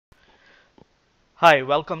Hi,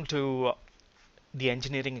 welcome to the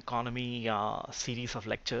Engineering Economy series of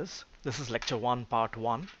lectures. This is lecture 1, part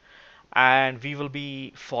 1, and we will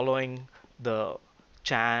be following the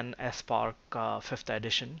Chan Spark 5th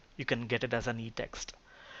edition. You can get it as an e-text.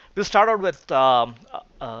 We'll start out with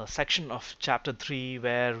a section of chapter 3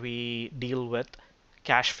 where we deal with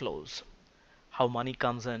cash flows, how money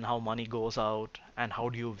comes in, how money goes out, and how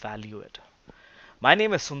do you value it. My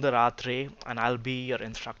name is Sundar Atre, and I'll be your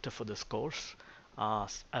instructor for this course.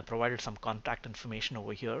 I provided some contact information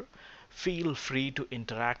over here. Feel free to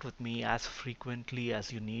interact with me as frequently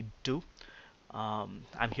as you need to.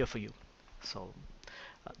 I'm here for you. So,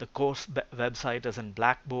 the course website is in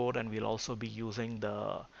Blackboard, and we'll also be using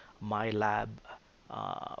the MyLab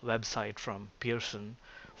website from Pearson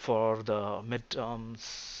for the midterms,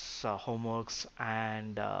 homeworks,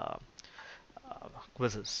 and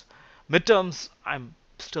quizzes. Midterms, I'm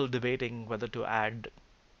still debating whether to add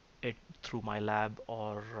it through my lab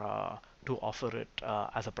or to offer it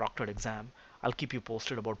as a proctored exam. I'll keep you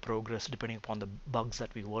posted about progress depending upon the bugs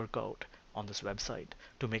that we work out on this website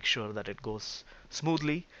to make sure that it goes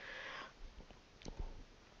smoothly.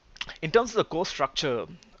 In terms of the course structure,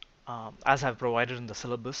 as I've provided in the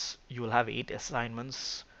syllabus, you will have 8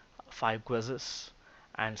 assignments, 5 quizzes,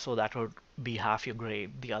 and so that would be half your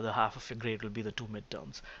grade. The other half of your grade will be the 2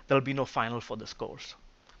 midterms. There'll be no final for this course.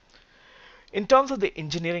 In terms of the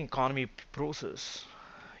engineering economy process,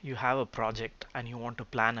 you have a project and you want to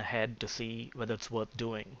plan ahead to see whether it's worth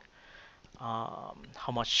doing.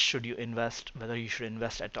 How much should you invest, whether you should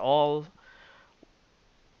invest at all,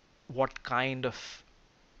 what kind of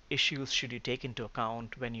issues should you take into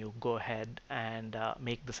account when you go ahead and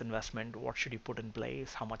make this investment? What should you put in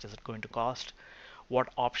place? How much is it going to cost? What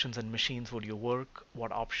options and machines would you work?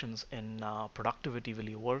 What options in productivity will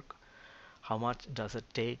you work? How much does it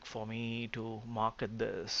take for me to market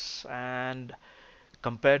this? And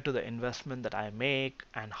compared to the investment that I make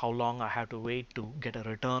and how long I have to wait to get a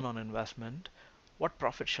return on investment, what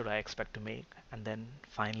profit should I expect to make? And then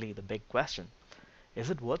finally, the big question, is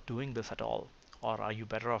it worth doing this at all? Or are you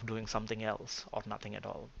better off doing something else or nothing at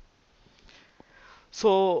all?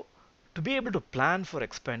 So, to be able to plan for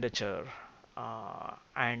expenditure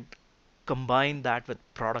and combine that with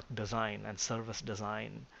product design and service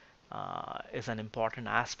design is an important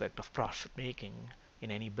aspect of profit making in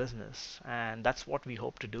any business. And that's what we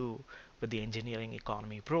hope to do with the engineering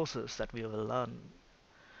economy process that we will learn.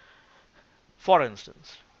 For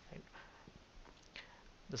instance, right,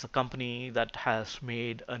 there's a company that has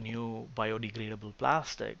made a new biodegradable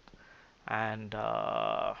plastic and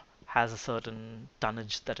has a certain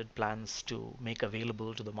tonnage that it plans to make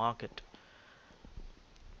available to the market.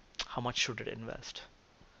 How much should it invest?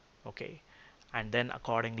 Okay, and then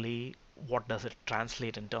accordingly, what does it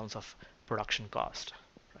translate in terms of production cost?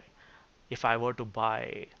 Right? If I were to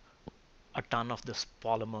buy a ton of this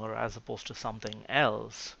polymer as opposed to something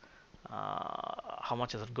else, how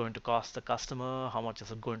much is it going to cost the customer? How much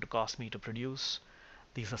is it going to cost me to produce?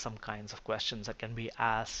 These are some kinds of questions that can be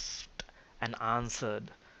asked and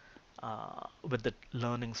answered with the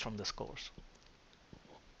learnings from this course.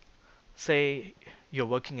 Say you're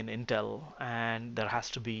working in Intel and there has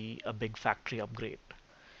to be a big factory upgrade.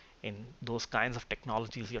 In those kinds of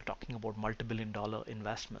technologies, you're talking about multi-billion-dollar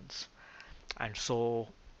investments. And so,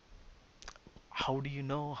 how do you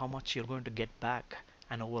know how much you're going to get back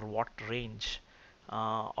and over what range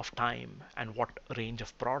of time and what range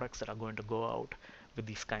of products that are going to go out with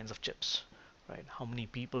these kinds of chips, right? How many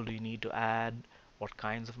people do you need to add? What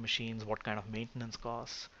kinds of machines? What kind of maintenance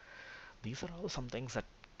costs? These are all some things that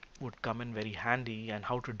would come in very handy, and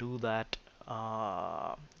how to do that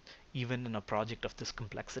uh, even in a project of this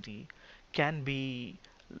complexity can be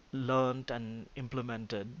learned and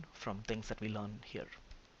implemented from things that we learn here.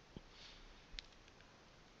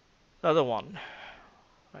 The other one,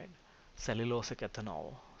 right, cellulosic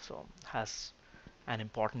ethanol, so has an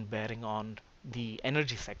important bearing on the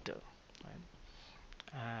energy sector,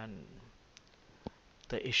 right? And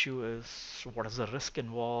the issue is, what is the risk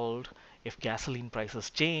involved? If gasoline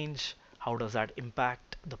prices change, how does that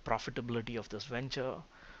impact the profitability of this venture?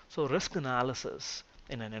 So risk analysis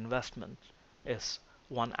in an investment is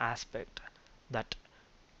one aspect that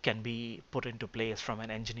can be put into place from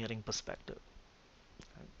an engineering perspective.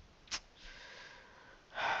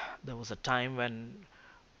 There was a time when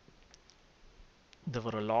there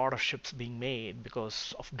were a lot of ships being made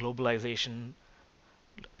because of globalization.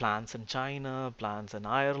 Plants in China, plants in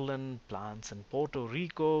Ireland, plants in Puerto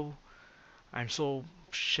Rico, and so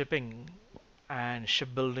shipping and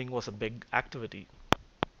shipbuilding was a big activity.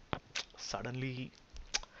 Suddenly,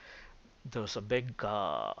 there was a big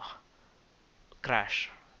crash,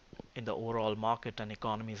 in the overall market and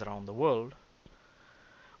economies around the world.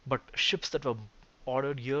 But ships that were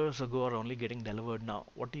ordered years ago are only getting delivered now.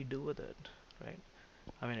 What do you do with it, right?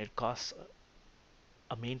 I mean, it costs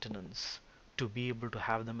a maintenance to be able to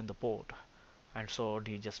have them in the port. And so,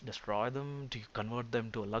 do you just destroy them? Do you convert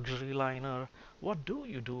them to a luxury liner? What do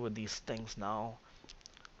you do with these things now?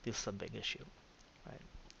 This is a big issue, right?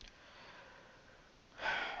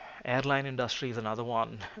 Airline industry is another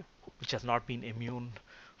one which has not been immune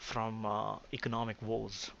from economic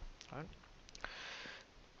woes, right?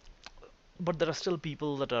 But there are still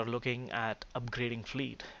people that are looking at upgrading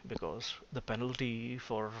fleet because the penalty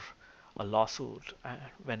for a lawsuit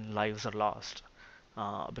when lives are lost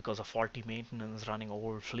because of faulty maintenance running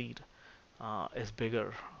old fleet is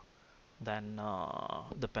bigger than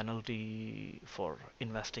the penalty for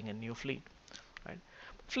investing in new fleet, right?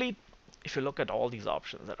 Fleet, if you look at all these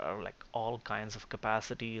options, there are like all kinds of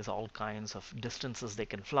capacities, all kinds of distances they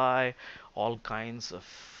can fly, all kinds of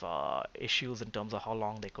issues in terms of how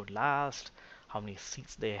long they could last, how many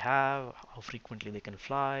seats they have, how frequently they can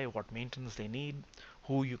fly, what maintenance they need,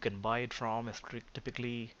 who you can buy it from is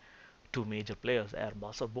typically two major players,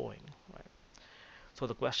 Airbus or Boeing, right? So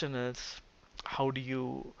the question is, how do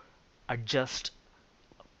you adjust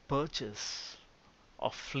purchase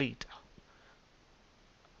of fleet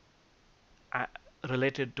uh,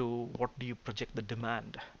 related to what do you project the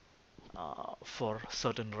demand for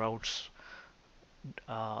certain routes,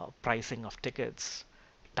 pricing of tickets,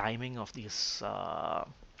 timing of these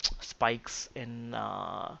spikes in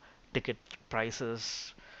ticket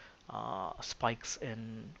prices, spikes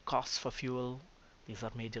in costs for fuel. These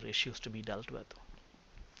are major issues to be dealt with.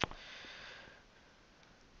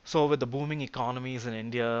 So, with the booming economies in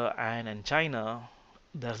India and in China,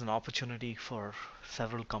 there's an opportunity for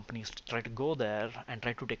several companies to try to go there and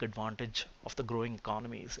try to take advantage of the growing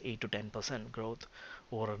economies, 8 to 10% growth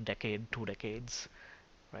over a decade, 2 decades,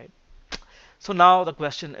 right? So now the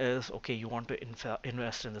question is, okay, you want to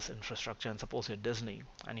invest in this infrastructure, and suppose you're Disney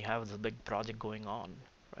and you have this big project going on,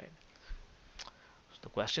 right? So the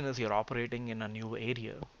question is, you're operating in a new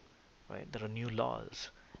area, right? There are new laws,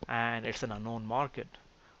 and it's an unknown market,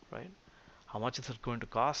 right? How much is it going to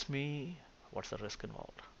cost me? What's the risk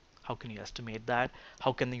involved? How can you estimate that?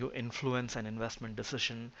 How can you influence an investment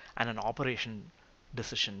decision and an operation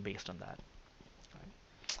decision based on that?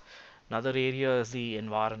 Right? Another area is the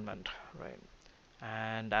environment, right?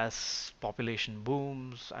 And as population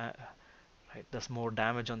booms, right, there's more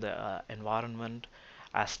damage on the environment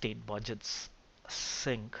as state budgets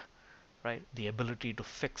sink, right? The ability to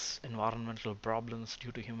fix environmental problems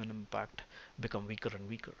due to human impact become weaker and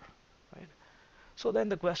weaker, right? So then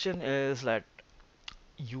the question is that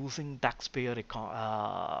using taxpayer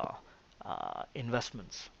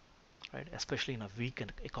investments, right, especially in a weak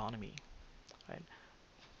economy, right,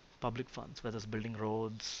 public funds, whether it's building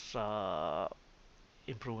roads,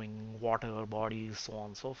 improving water bodies, so on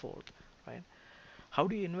and so forth, right? How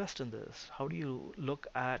do you invest in this? How do you look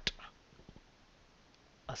at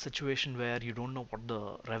a situation where you don't know what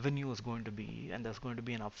the revenue is going to be and there's going to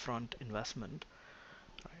be an upfront investment,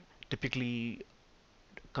 right? Typically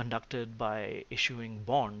conducted by issuing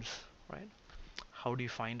bonds, right? How do you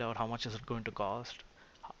find out how much is it going to cost?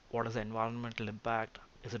 What is the environmental impact?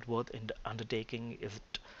 Is it worth undertaking? Is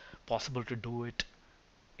it possible to do it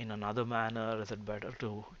in another manner? Is it better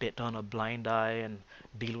to turn a blind eye and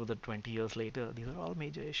deal with it 20 years later? These are all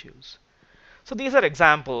major issues. So these are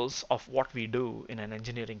examples of what we do in an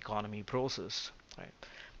engineering economy process, right?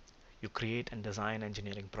 You create and design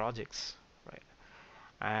engineering projects, right?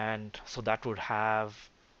 And so that would have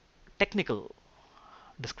technical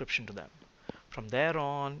description to them. From there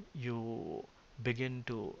on, you begin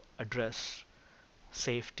to address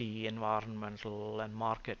safety, environmental, and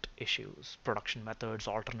market issues, production methods,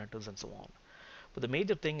 alternatives, and so on. But the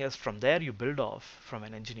major thing is from there you build off from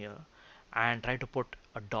an engineer and try to put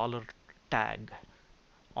a dollar tag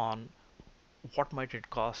on what might it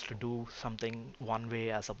cost to do something one way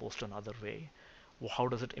as opposed to another way. How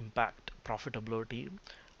does it impact profitability?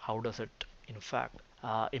 How does it in fact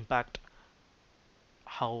impact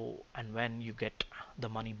how and when you get the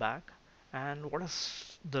money back, and what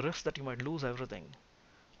is the risk that you might lose everything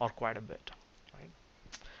or quite a bit, right?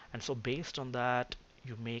 And so based on that,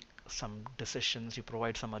 you make some decisions, you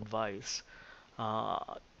provide some advice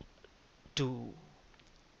uh, to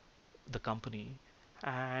the company,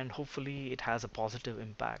 and hopefully it has a positive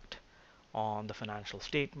impact on the financial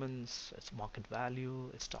statements, its market value,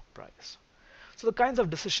 its stock price. So the kinds of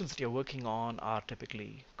decisions that you're working on are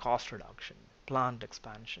typically cost reduction, plant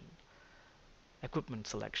expansion, equipment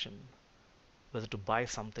selection, whether to buy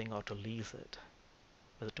something or to lease it,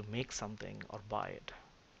 whether to make something or buy it.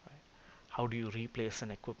 Right? How do you replace an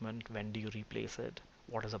equipment? When do you replace it?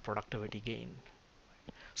 What is the productivity gain?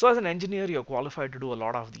 So as an engineer, you're qualified to do a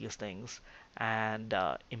lot of these things and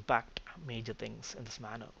impact major things in this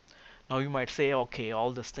manner. Now you might say, okay,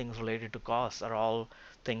 all these things related to costs are all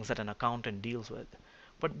things that an accountant deals with.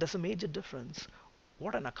 But there's a major difference.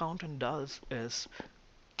 What an accountant does is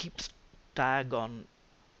keeps tag on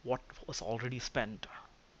what was already spent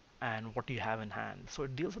and what you have in hand. So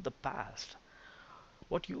it deals with the past.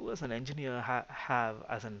 What you as an engineer have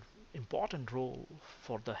as an important role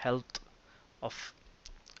for the health of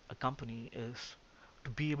a company is to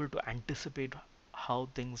be able to anticipate how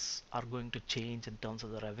things are going to change in terms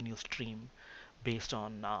of the revenue stream based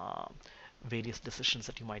on various decisions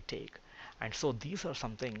that you might take. And so these are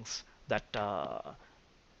some things that are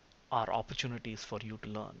opportunities for you to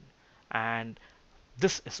learn. And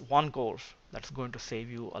this is one course that's going to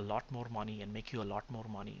save you a lot more money and make you a lot more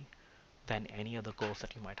money than any other course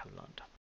that you might have learned.